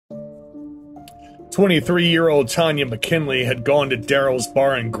23-year-old Tonya McKinley had gone to Daryl's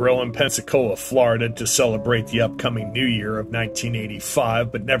Bar and Grill in Pensacola, Florida to celebrate the upcoming New Year of 1985,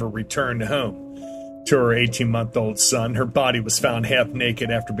 but never returned home. To her 18-month-old son, her body was found half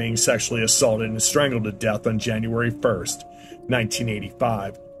naked after being sexually assaulted and strangled to death on January 1st,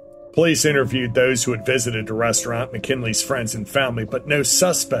 1985. Police interviewed those who had visited the restaurant, McKinley's friends and family, but no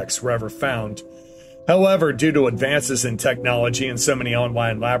suspects were ever found. However, due to advances in technology and so many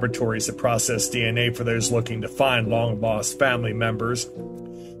online laboratories that process DNA for those looking to find long-lost family members,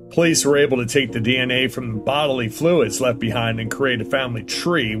 police were able to take the DNA from the bodily fluids left behind and create a family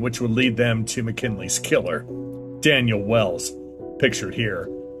tree which would lead them to McKinley's killer, Daniel Wells, pictured here.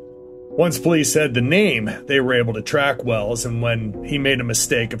 Once police had the name, they were able to track Wells, and when he made a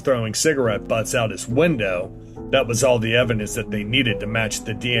mistake of throwing cigarette butts out his window, that was all the evidence that they needed to match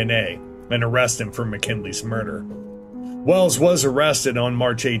the DNA and arrest him for McKinley's murder. Wells was arrested on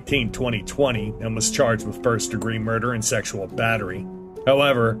March 18, 2020, and was charged with first-degree murder and sexual battery.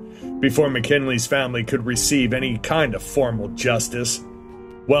 However, before McKinley's family could receive any kind of formal justice,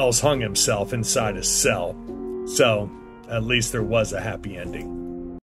 Wells hung himself inside his cell. So, at least there was a happy ending.